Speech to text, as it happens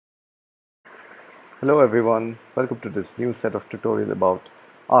Hello everyone, welcome to this new set of tutorial about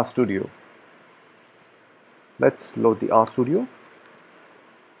Rstudio. Let's load the Rstudio.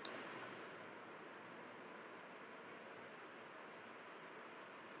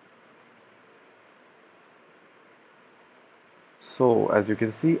 So as you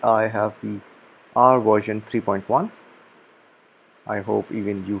can see, I have the R version 3.1. I hope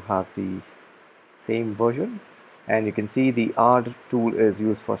even you have the same version. And you can see the R tool is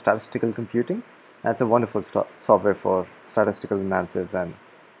used for statistical computing. That's a wonderful software for statistical analysis and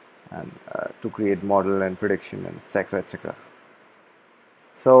to create model and prediction and etc. etc.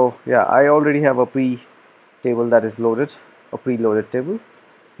 So yeah, I already have a table that is loaded, a preloaded table,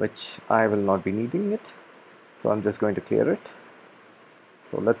 which I will not be needing it. So I'm just going to clear it.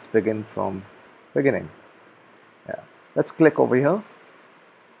 So let's begin from beginning. Yeah, let's click over here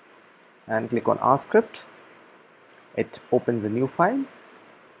and click on R script. It opens a new file.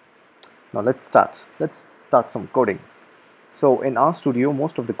 Now let's start some coding. So in RStudio,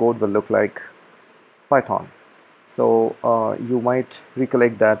 most of the code will look like Python. So you might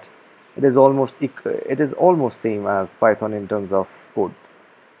recollect that it is almost same as Python in terms of code.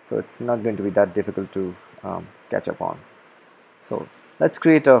 So it's not going to be that difficult to catch up on. So let's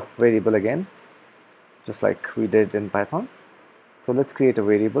create a variable again, just like we did in Python. So let's create a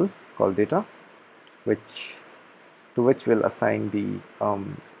variable called data, to which we'll assign the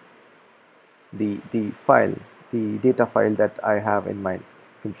data file that I have in my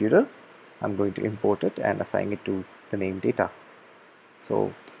computer. I'm going to import it and assign it to the name data.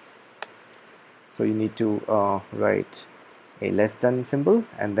 So you need to write a less than symbol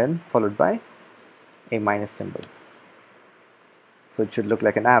and then followed by a minus symbol. So it should look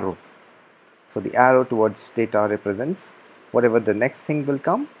like an arrow. So the arrow towards data represents whatever the next thing will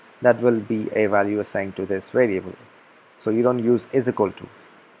come, that will be a value assigned to this variable. So you don't use is equal to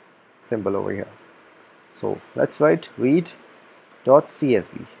symbol over here. So let's write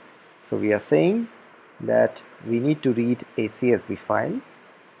read.csv. So we are saying that we need to read a CSV file,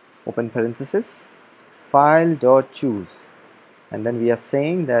 open parenthesis, file.choose, and then we are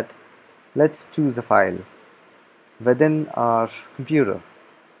saying that let's choose a file within our computer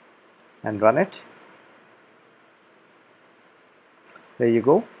and run it. There you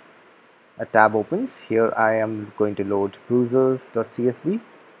go. A tab opens. Here I am going to load browsers.csv,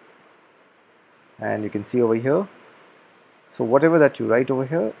 and you can see over here. So whatever that you write over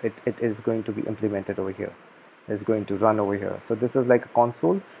here, it is going to be implemented over here. It's going to run over here. So this is like a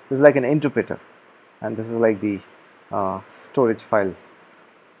console. This is like an interpreter, and this is like the storage file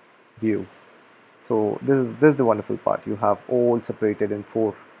view. So this is the wonderful part. You have all separated in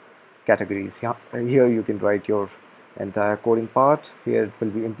 4 categories. Here you can write your entire coding part. Here it will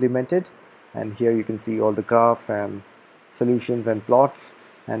be implemented, and here you can see all the graphs and solutions and plots,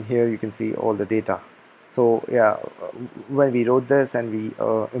 and here you can see all the data. So yeah, when we wrote this and we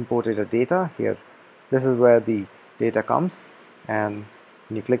imported a data here, this is where the data comes, and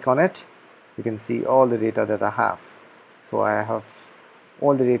when you click on it, you can see all the data that I have. So I have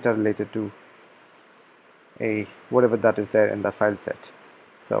all the data related to whatever that is there in the file set.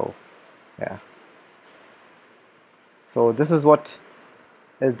 So yeah, so this is what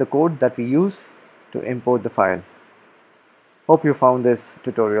is the code that we use to import the file. Hope you found this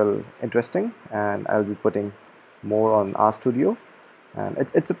tutorial interesting, and I'll be putting more on RStudio, and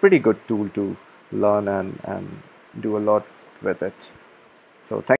it's a pretty good tool to learn and do a lot with it. So thank